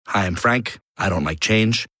Hi, I'm Frank. I don't like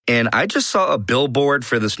change. And I just saw a billboard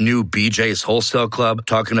for this new BJ's Wholesale Club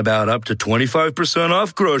talking about up to 25%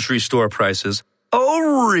 off grocery store prices.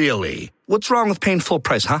 Oh, really? What's wrong with paying full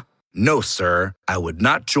price, huh? No, sir. I would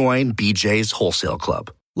not join BJ's Wholesale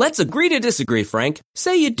Club. Let's agree to disagree, Frank.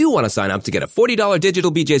 Say you do want to sign up to get a $40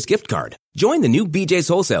 digital BJ's gift card. Join the new BJ's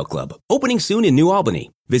Wholesale Club, opening soon in New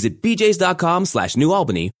Albany. Visit bjs.com/New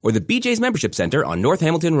Albany or the BJ's Membership Center on North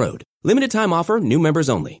Hamilton Road. Limited time offer, new members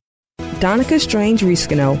only. Donica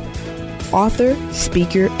Strange-Riscano, author,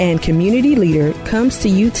 speaker, and community leader, comes to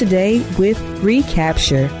you today with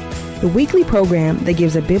Recapture, the weekly program that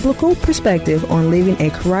gives a biblical perspective on living a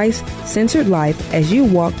Christ-centered life as you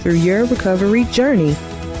walk through your recovery journey.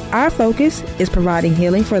 Our focus is providing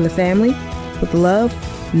healing for the family with love,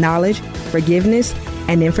 knowledge, forgiveness,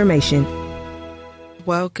 and information.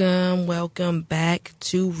 Welcome back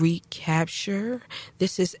to Recapture.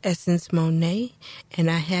 This is Essence Monet, and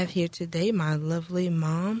I have here today my lovely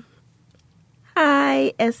mom.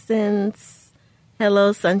 Hi, Essence.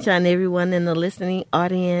 Hello, sunshine, everyone in the listening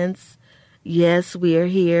audience. Yes, we are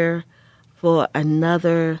here for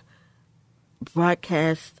another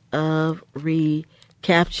broadcast of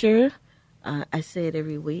Recapture. I say it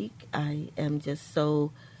every week. I am just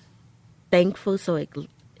so thankful, so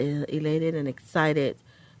elated and excited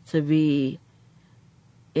to be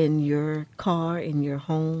in your car, in your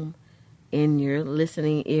home, in your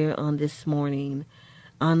listening ear on this morning.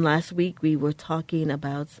 On last week, we were talking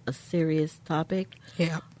about a serious topic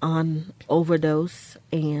on overdose,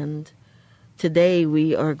 and today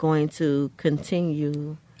we are going to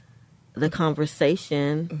continue the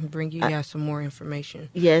conversation. Bring you guys some more information.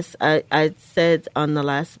 Yes, I said on the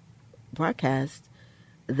last broadcast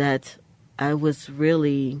that I was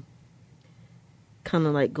really kind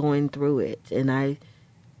of like going through it, and I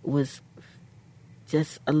was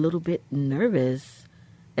just a little bit nervous,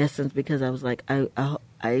 Essence, because I was like, I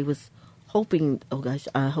was hoping, oh gosh,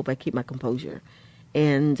 I hope I keep my composure.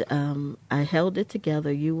 And I held it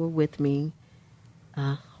together. You were with me,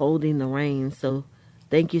 holding the reins. So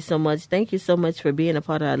thank you so much. Thank you so much for being a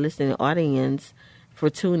part of our listening audience, for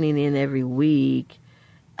tuning in every week.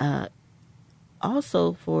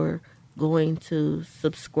 Also for going to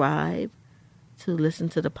subscribe, to listen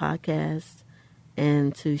to the podcast,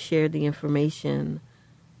 and to share the information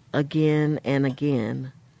again and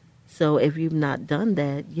again. So if you've not done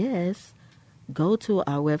that, yes, go to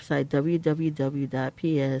our website,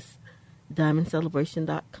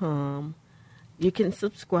 www.psdiamondcelebration.com. You can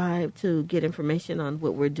subscribe to get information on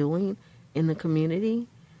what we're doing in the community.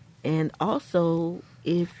 And also,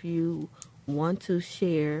 if you want to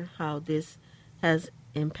share how this has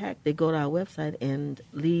impacted, go to our website and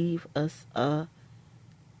leave us a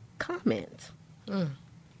comment.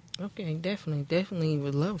 Okay, definitely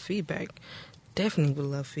would love feedback. Definitely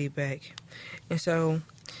would love feedback. And so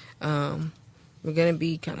we're going to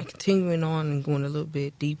be kind of continuing on and going a little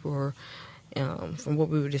bit deeper from what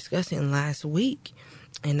we were discussing last week.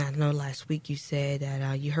 And I know last week you said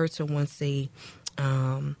that you heard someone say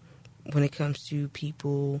when it comes to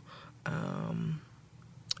people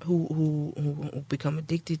who become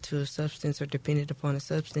addicted to a substance or dependent upon a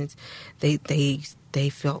substance, they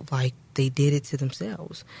felt like they did it to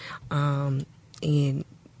themselves. And, you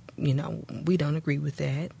know, we don't agree with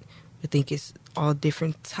that. I think it's all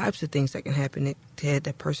different types of things that can happen that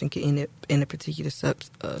that person can end up in a particular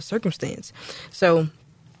circumstance. So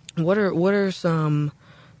what are some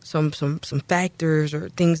factors or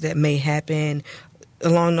things that may happen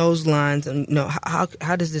along those lines? And, you know,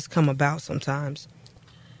 how does this come about sometimes?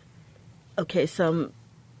 Okay, some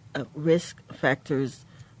risk factors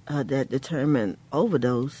that determine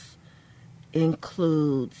overdose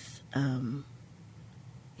includes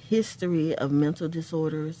history of mental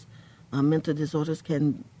disorders. Mental disorders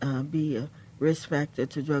can be a risk factor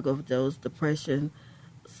to drug overdose. Depression,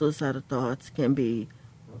 suicidal thoughts can be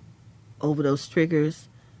overdose triggers.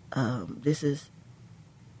 This is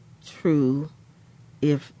true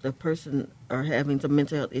if the person are having some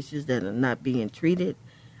mental health issues that are not being treated,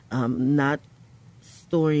 not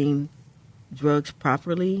storing drugs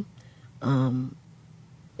properly.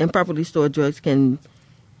 Improperly stored drugs can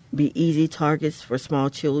be easy targets for small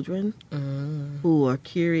children who are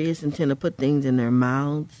curious and tend to put things in their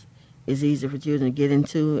mouths. It's easy for children to get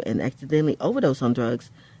into and accidentally overdose on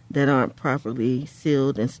drugs that aren't properly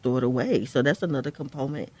sealed and stored away. So that's another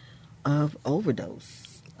component of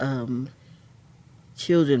overdose.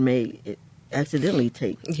 Children may accidentally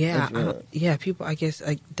take a drug. People, I guess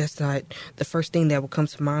that's not the first thing that will come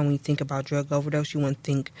to mind when you think about drug overdose. You wouldn't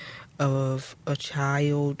think of a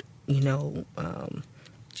child,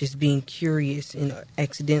 just being curious and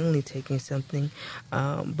accidentally taking something.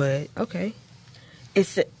 But okay.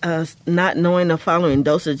 It's not knowing or following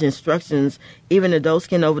dosage instructions. Even adults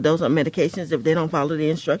can overdose on medications if they don't follow the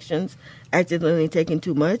instructions. Accidentally taking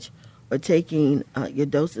too much or taking your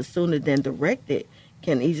doses sooner than directed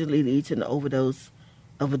can easily lead to an overdose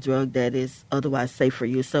of a drug that is otherwise safe for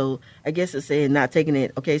you. So I guess it's saying not taking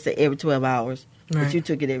it, okay, say every 12 hours, Right. but you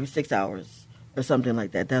took it every 6 hours or something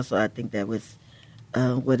like that. That's what I think that was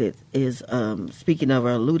what it is speaking of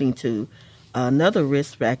or alluding to. Another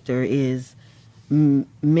risk factor is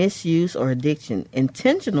misuse or addiction.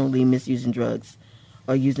 Intentionally misusing drugs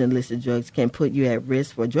or using illicit drugs can put you at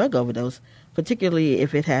risk for drug overdose, particularly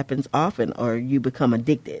if it happens often or you become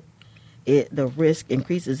addicted. The risk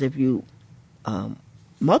increases if you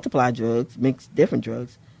multiply drugs, mix different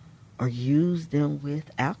drugs, or use them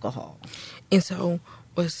with alcohol. And so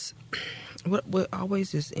what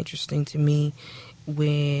always is interesting to me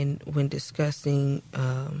when discussing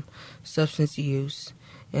substance use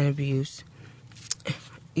and abuse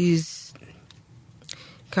is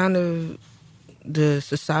kind of the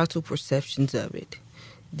societal perceptions of it.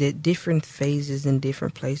 That different phases in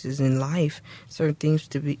different places in life, certain things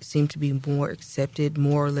seem to be more accepted,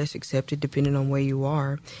 more or less accepted, depending on where you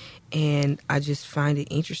are. And I just find it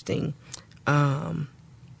interesting. I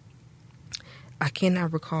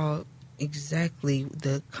cannot recall exactly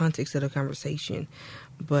the context of the conversation,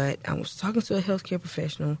 but I was talking to a healthcare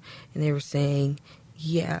professional, and they were saying,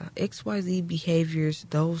 yeah, XYZ behaviors,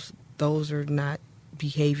 those are not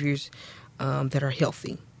behaviors that are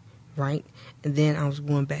healthy, right? And then I was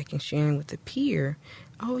going back and sharing with a peer,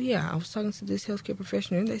 oh yeah, I was talking to this healthcare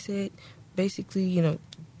professional, and they said, basically, you know,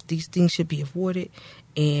 these things should be avoided.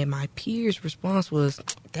 And my peer's response was,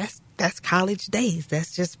 that's college days.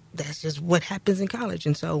 That's just what happens in college.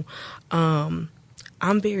 And so I'm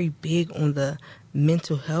very big on the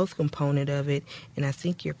mental health component of it, and I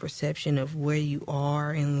think your perception of where you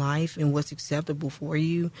are in life and what's acceptable for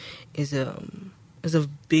you is of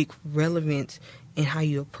big relevance in how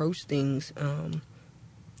you approach things.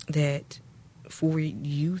 That for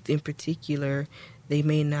youth in particular, they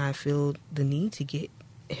may not feel the need to get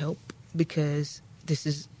help because this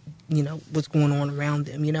is, you know, what's going on around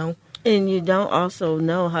them, you know? And you don't also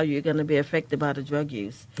know how you're going to be affected by the drug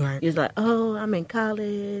use. Right. It's like, oh, I'm in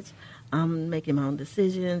college, I'm making my own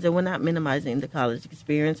decisions, and we're not minimizing the college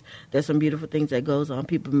experience. There's some beautiful things that goes on.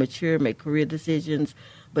 People mature, make career decisions.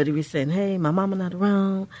 But if you're saying, hey, my mama not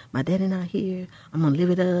around, my daddy not here, I'm going to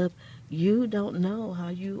live it up, you don't know how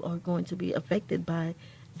you are going to be affected by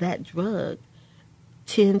that drug.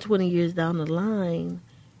 10, 20 years down the line,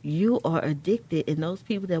 you are addicted, and those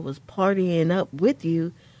people that was partying up with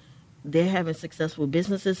you, they're having successful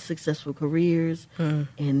businesses, successful careers,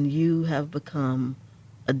 and you have become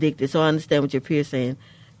addicted. So I understand what your peer's saying.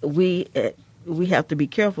 We have to be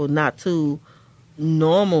careful not to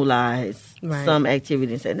normalize some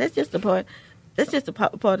activities, and that's just a part. That's just a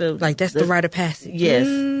part of that's the rite of passage. Yes,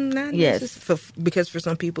 not yes. Because for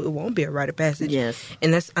some people it won't be a rite of passage. Yes,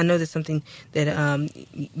 and I know that's something that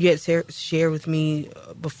you had shared with me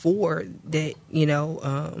before. That I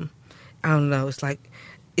don't know. It's like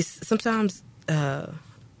it's sometimes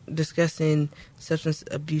discussing substance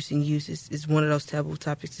abuse and use is one of those taboo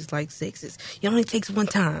topics. It's like sex. It only takes one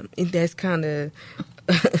time, and that's kind of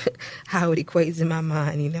how it equates in my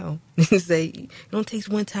mind. Say it only takes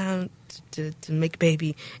one time to make a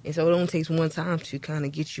baby, and so it only takes one time to kind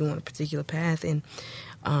of get you on a particular path. And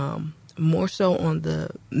more so on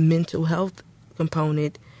the mental health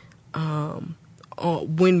component,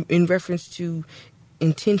 when in reference to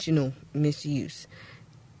intentional misuse,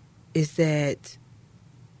 is that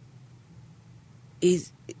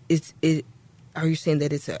are you saying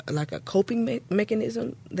that it's like a coping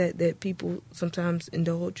mechanism that people sometimes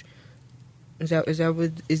indulge? Is that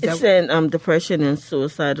what it's saying depression and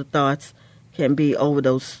suicidal thoughts can be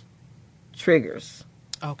overdose triggers.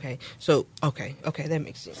 Okay, so okay, that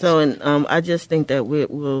makes sense. So, and I just think that we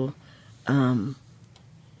will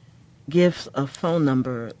give a phone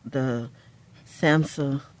number. The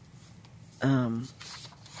SAMHSA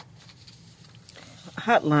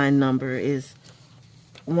hotline number is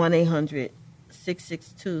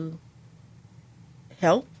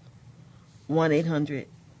 1-800-662-HELP,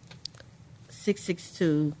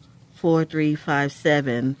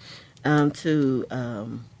 1-800-662-4357 and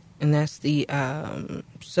that's the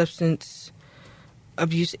Substance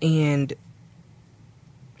Abuse and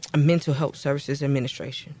Mental Health Services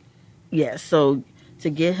Administration. Yes, so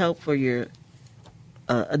to get help for your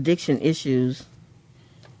addiction issues,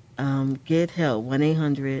 get help,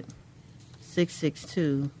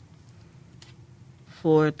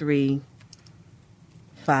 1-800-662-4357.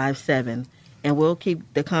 888-273-8257. And we'll keep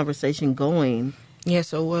the conversation going. Yeah,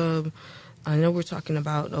 so I know we're talking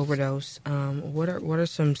about overdose. What are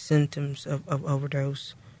some symptoms of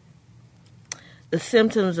overdose? The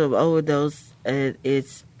symptoms of overdose,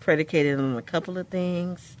 it's predicated on a couple of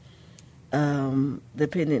things,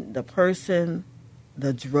 depending the person,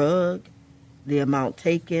 the drug, the amount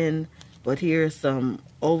taken. But here are some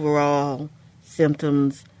overall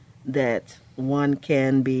symptoms that one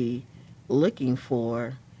can be looking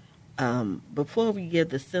for. Before we give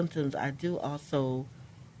the symptoms, I do also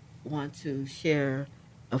want to share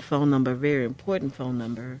a phone number, a very important phone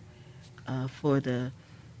number for the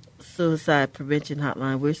Suicide Prevention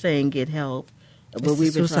Hotline. We're saying get help. But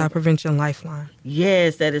the Suicide Prevention Lifeline.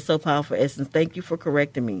 Yes, that is so powerful, Essence. Thank you for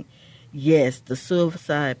correcting me. Yes, the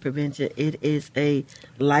suicide prevention, it is a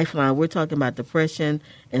lifeline. We're talking about depression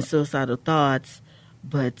and suicidal thoughts,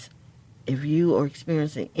 but if you are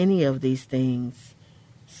experiencing any of these things,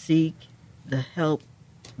 seek the help,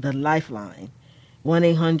 the lifeline.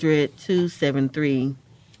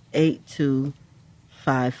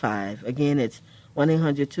 1-800-273-8255. Again, it's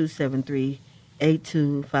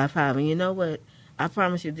 1-800-273-8255. And you know what? I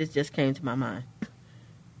promise you this just came to my mind.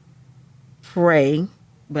 Pray,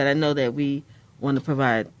 but I know that we want to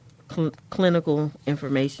provide clinical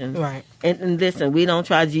information. Right. And listen, we don't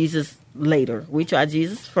try Jesus later. We try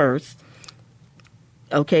Jesus first.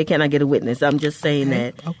 Okay, can I get a witness? I'm just saying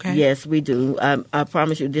that. Okay. Yes, we do. I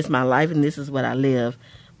promise you, this is my life and this is what I live.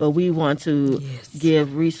 But we want to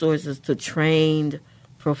give resources to trained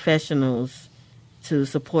professionals to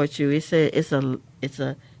support you. It's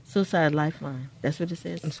a suicide lifeline. That's what it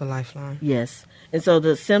says. It's a lifeline. Yes. And so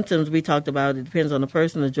the symptoms we talked about, it depends on the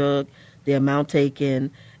person, the drug, the amount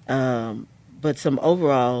taken. But some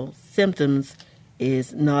overall symptoms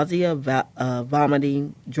is nausea,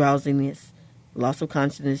 vomiting, drowsiness, loss of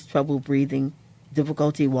consciousness, trouble breathing,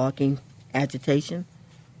 difficulty walking, agitation,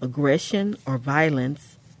 aggression or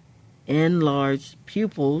violence, enlarged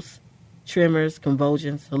pupils, tremors,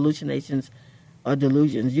 convulsions, hallucinations, or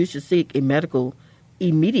delusions. You should seek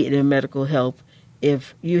immediate medical help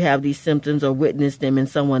if you have these symptoms or witness them in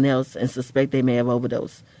someone else and suspect they may have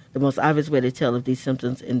overdosed. The most obvious way to tell if these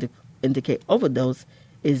symptoms indicate overdose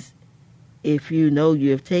is if you know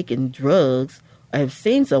you have taken drugs or have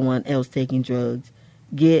seen someone else taking drugs,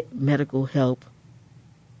 get medical help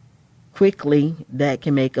quickly. That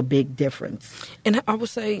can make a big difference. And I would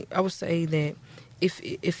say that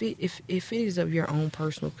if it is of your own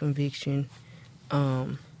personal conviction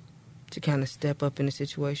to kind of step up in a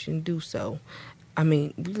situation, do so. I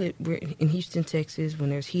mean, we're in Houston, Texas. When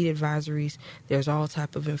there's heat advisories, there's all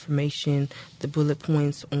type of information, the bullet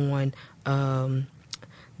points on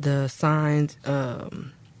the signs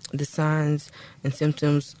and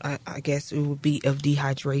symptoms. I guess it would be of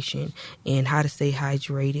dehydration and how to stay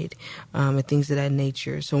hydrated and things of that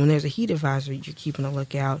nature. So when there's a heat advisory, you're keeping a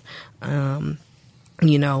lookout.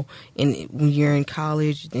 You know, and when you're in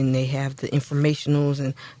college, then they have the informationals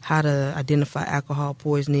and how to identify alcohol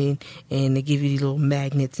poisoning, and they give you these little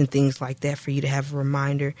magnets and things like that for you to have a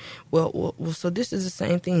reminder. Well, so this is the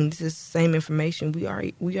same thing. This is the same information. We are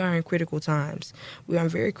in critical times. We are in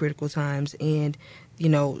very critical times, and you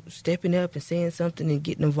know, stepping up and saying something and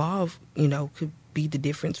getting involved, you know, could be the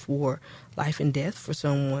difference for life and death for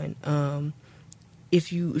someone.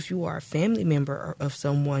 If you are a family member of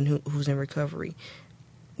someone who's in recovery,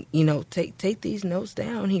 you know, take these notes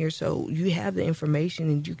down here so you have the information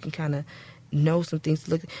and you can kind of know some things to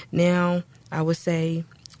look at. Now, I would say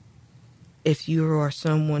if you are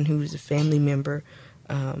someone who's a family member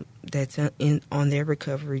that's on their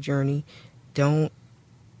recovery journey, don't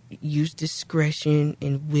use discretion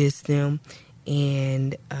and wisdom,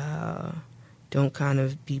 and don't kind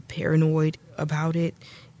of be paranoid about it.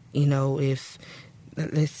 You know, if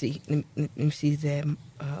let's see, let me see that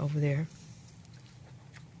over there.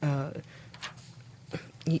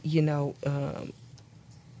 You know,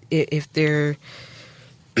 if they're,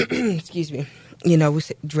 excuse me, you know, we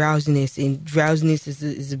say drowsiness, and drowsiness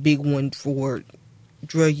is a big one for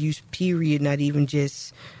drug use, period, not even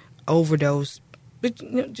just overdose, but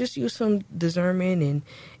you know, just use some discernment,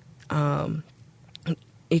 and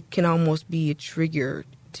it can almost be a trigger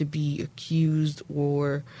to be accused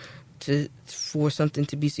or for something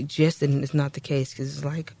to be suggested, and it's not the case, because it's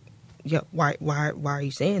like, yeah, why are you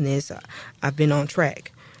saying this? I've been on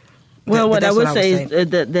track. Well, what I would say is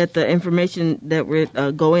that the information that we're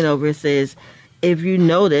going over says, if you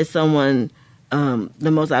know that someone,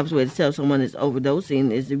 the most obvious way to tell someone is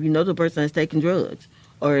overdosing is if you know the person is taking drugs,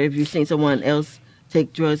 or if you've seen someone else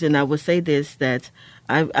take drugs. And I would say this, that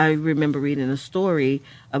I remember reading a story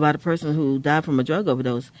about a person who died from a drug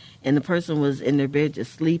overdose, and the person was in their bed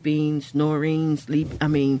just sleeping, snoring,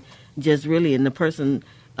 just really, and the person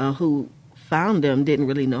who found them didn't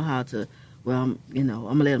really know how to, I'm going to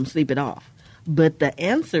let them sleep it off. But the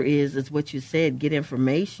answer is what you said, get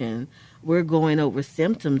information. We're going over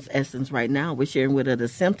symptoms, Essence, right now. We're sharing with her the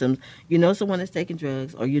symptoms. You know someone is taking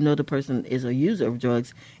drugs, or you know the person is a user of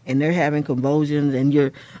drugs, and they're having convulsions, and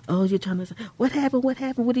you're trying to say, what happened? What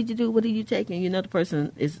happened? What did you do? What are you taking? You know the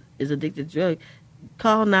person is addicted to drugs.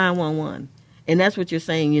 Call 911. And that's what you're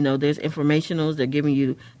saying. There's informationals. They're giving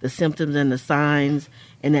you the symptoms and the signs,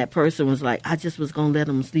 and that person was like, I just was going to let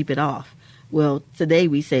them sleep it off. Well, today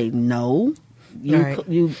we say no.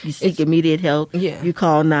 You seek immediate help. Yeah. You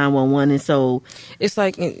call 911, and so it's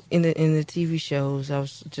like in the TV shows. I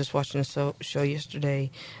was just watching a show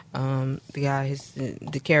yesterday.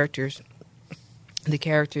 The characters.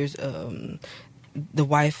 The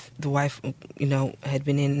wife, had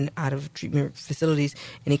been in and out of treatment facilities,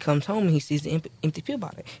 and he comes home and he sees the empty pill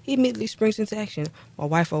bottle. He immediately springs into action. My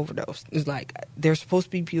wife overdosed. It's like, there's supposed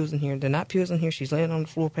to be pills in here. They're not pills in here. She's laying on the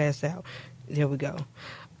floor, passed out. There we go.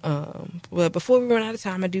 But before we run out of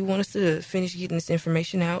time, I do want us to finish getting this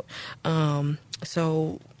information out.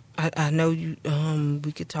 So I know you.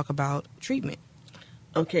 We could talk about treatment.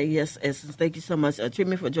 Okay. Yes, Essence. Thank you so much.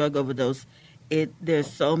 Treatment for drug overdose.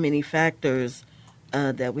 There's so many factors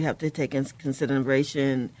that we have to take into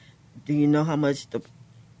consideration. Do you know how much the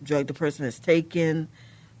drug the person has taken?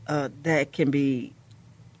 That can be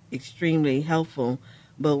extremely helpful.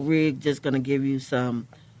 But we're just going to give you some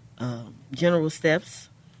general steps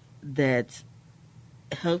that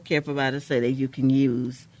healthcare providers say that you can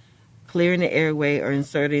use. Clearing the airway or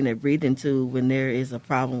inserting a breathing tube when there is a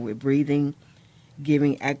problem with breathing.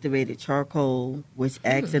 Giving activated charcoal, which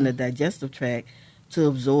acts in the digestive tract to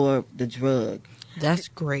absorb the drug. That's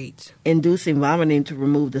great. Inducing vomiting to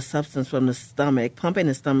remove the substance from the stomach. Pumping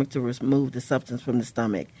the stomach to remove the substance from the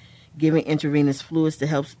stomach. Giving intravenous fluids to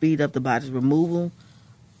help speed up the body's removal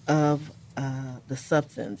of the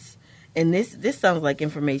substance. And this sounds like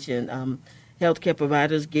information healthcare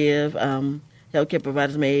providers give. Healthcare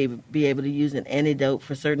providers may be able to use an antidote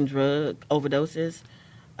for certain drug overdoses.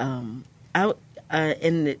 And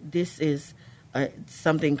this is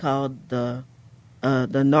something called the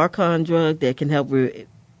Narcan drug that can help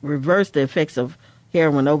reverse the effects of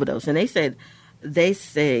heroin overdose. And they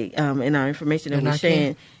say in our information that we're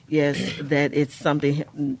sharing, yes, that it's something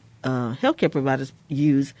healthcare providers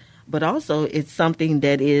use, but also it's something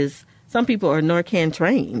that is, some people are Narcan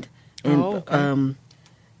trained. And, okay.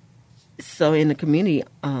 So in the community,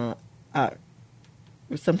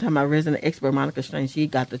 sometime our resident expert, Monica Strange, she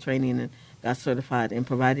got the training and got certified in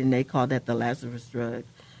providing, they call that the Lazarus drug.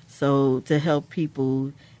 So to help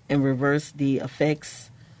people and reverse the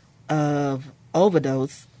effects of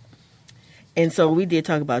overdose. And so we did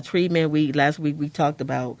talk about treatment. Last week we talked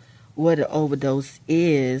about what an overdose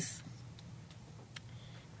is.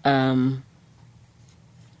 But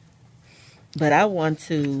I want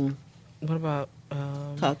to... What about...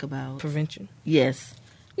 talk about... prevention? Yes,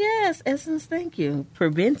 Essence, thank you.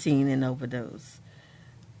 Preventing an overdose.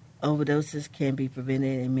 Overdoses can be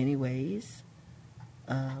prevented in many ways.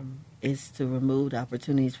 It's to remove the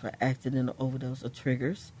opportunities for accidental overdose or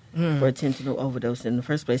triggers for intentional overdose in the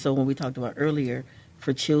first place. So when we talked about earlier,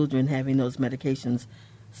 for children having those medications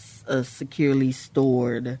securely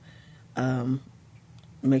stored,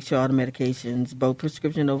 make sure all the medications, both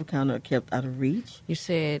prescription and over-counter, are kept out of reach. You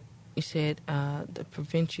said the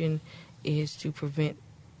prevention is to prevent.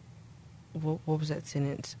 What was that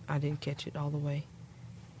sentence? I didn't catch it all the way.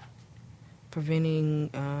 Preventing.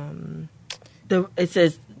 It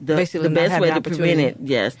says the best way to prevent it,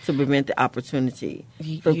 yes, to prevent the opportunity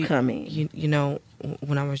from coming. You know,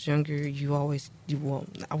 when I was younger,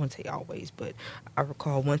 I wouldn't say always, but I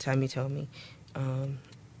recall one time you told me,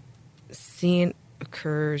 sin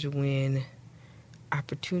occurs when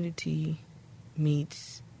opportunity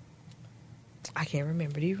meets. I can't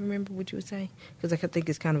remember. Do you remember what you would say? Because I think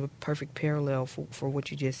it's kind of a perfect parallel for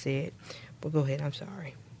what you just said. But go ahead. I'm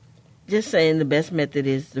sorry. Just saying the best method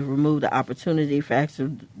is to remove the opportunity for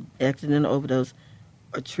accidental overdose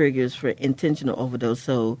or triggers for intentional overdose.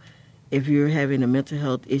 So if you're having a mental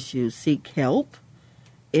health issue, seek help.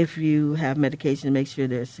 If you have medication, make sure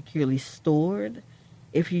they're securely stored.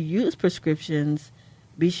 If you use prescriptions,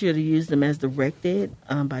 be sure to use them as directed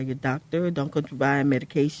by your doctor. Don't go to buy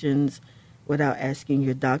medications without asking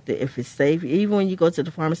your doctor if it's safe. Even when you go to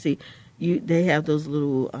the pharmacy, they have those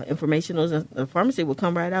little informationals, and the pharmacy will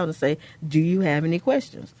come right out and say, do you have any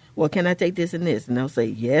questions? Well, can I take this and this? And they'll say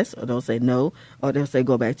yes, or they'll say no, or they'll say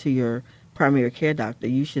go back to your primary care doctor.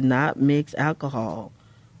 You should not mix alcohol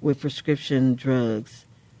with prescription drugs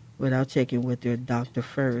without checking with your doctor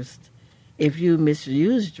first. If you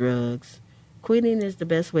misuse drugs, quitting is the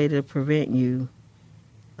best way to prevent you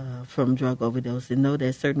from drug overdose. And know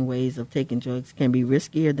that certain ways of taking drugs can be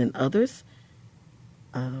riskier than others.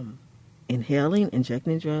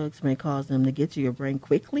 Injecting drugs may cause them to get to your brain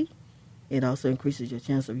quickly. It also increases your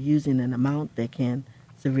chance of using an amount that can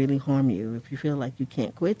severely harm you. If you feel like you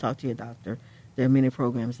can't quit, talk to your doctor. There are many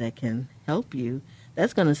programs that can help you.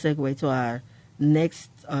 That's going to segue to our next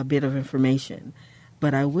bit of information.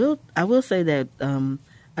 But I will say that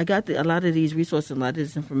I got a lot of these resources, a lot of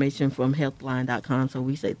this information from healthline.com. So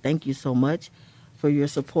we say thank you so much for your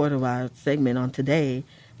support of our segment on today.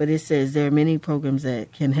 But it says there are many programs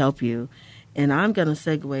that can help you. And I'm going to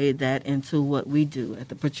segue that into what we do at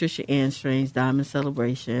the Patricia Ann Strange Diamond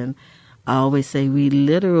Celebration. I always say we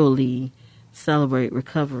literally celebrate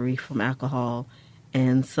recovery from alcohol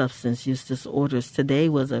and substance use disorders. Today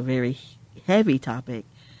was a very heavy topic,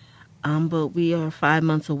 but we are 5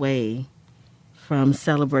 months away from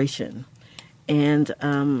celebration. And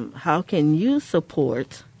how can you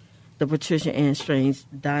support the Patricia Ann Strange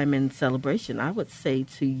Diamond Celebration? I would say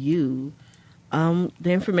to you, the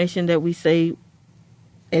information that we say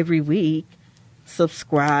every week: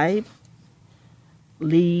 subscribe,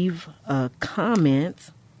 leave a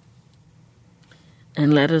comment,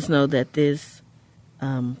 and let us know that this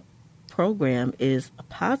program is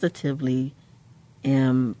positively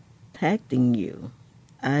impacting you.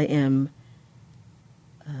 I am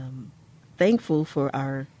thankful for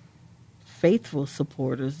our faithful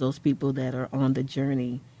supporters, those people that are on the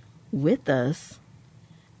journey with us.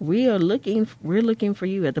 We're looking for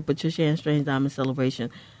you at the Patricia Ann Strange Diamond Celebration.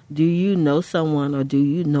 Do you know someone, or do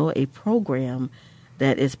you know a program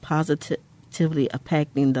that is positively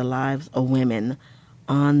impacting the lives of women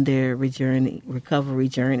on their recovery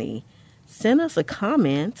journey? Send us a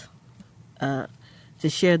comment to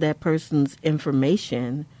share that person's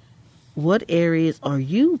information. What areas are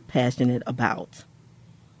you passionate about?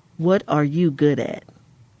 What are you good at?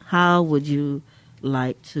 How would you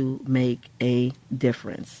like to make a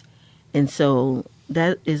difference? And so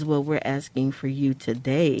that is what we're asking for you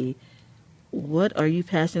today. What are you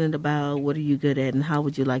passionate about? What are you good at? And how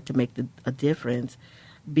would you like to make a difference?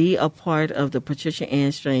 Be a part of the Patricia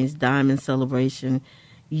Ann Strange Diamond Celebration.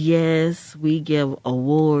 Yes, we give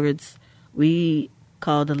awards. We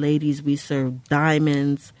call the ladies we serve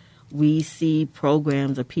diamonds. We see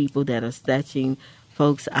programs of people that are snatching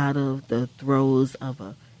folks out of the throes of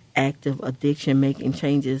a active addiction, making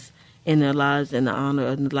changes in their lives in the honor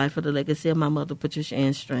of the life of the legacy of my mother, Patricia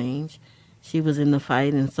Ann Strange. She was in the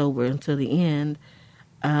fight and sober until the end.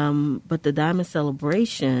 But the Diamond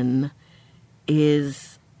Celebration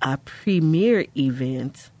is a premier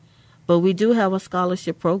event. But we do have a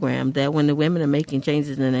scholarship program that when the women are making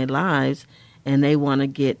changes in their lives and they want to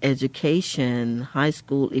get education, high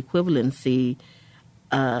school equivalency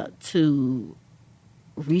to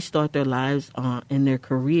restart their lives in their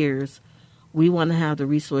careers, we want to have the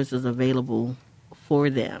resources available for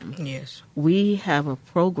them. Yes. We have a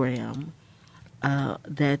program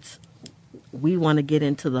that we want to get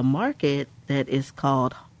into the market that is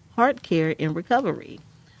called Heart Care in Recovery,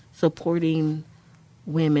 supporting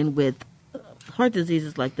women with heart disease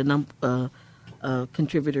is like the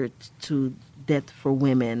contributor to death for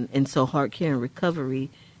women. And so Heart Care in Recovery,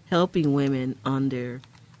 helping women on their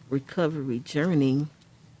recovery journey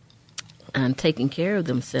and taking care of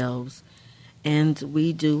themselves. And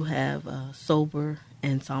we do have sober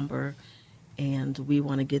and somber, and we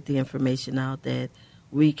want to get the information out that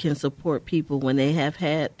we can support people when they have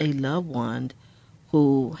had a loved one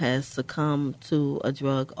who has succumbed to a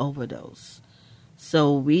drug overdose.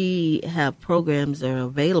 So we have programs that are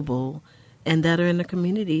available and that are in the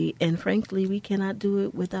community, and frankly, we cannot do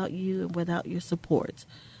it without you and without your support.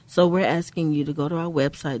 So we're asking you to go to our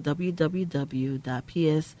website,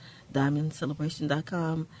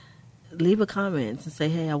 www.psdiamondcelebration.com, leave a comment and say,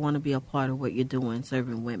 hey, I want to be a part of what you're doing,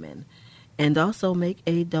 serving women. And also make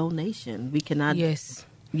a donation. We cannot... Yes.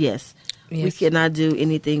 We cannot do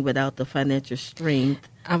anything without the financial strength.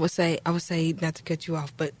 I would say, not to cut you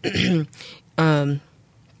off, but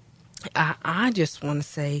I just want to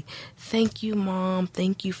say thank you, Mom.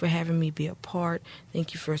 Thank you for having me be a part.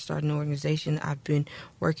 Thank you for starting an organization. I've been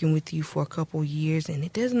working with you for a couple years, and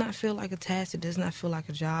it does not feel like a task. It does not feel like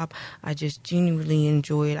a job. I just genuinely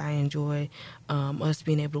enjoy it. I enjoy us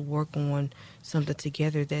being able to work on something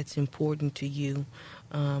together that's important to you.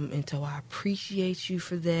 And so I appreciate you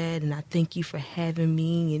for that, and I thank you for having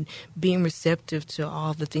me and being receptive to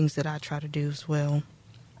all the things that I try to do as well.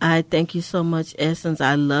 I thank you so much, Essence.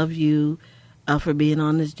 I love you for being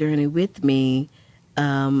on this journey with me.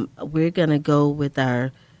 We're going to go with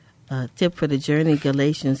our tip for the journey,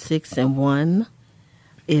 Galatians 6:1.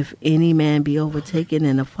 If any man be overtaken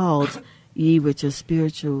in a fault, ye which are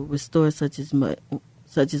spiritual, restore such as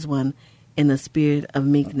one in a spirit of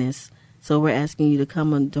meekness. So we're asking you to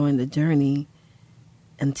come on during the journey.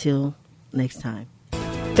 Until next time.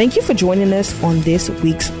 Thank you for joining us on this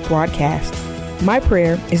week's broadcast. My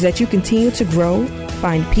prayer is that you continue to grow,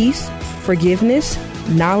 find peace, forgiveness,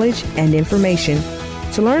 knowledge, and information.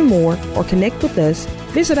 To learn more or connect with us,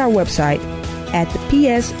 visit our website at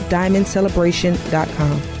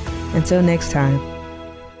thepsdiamondcelebration.com. Until next time.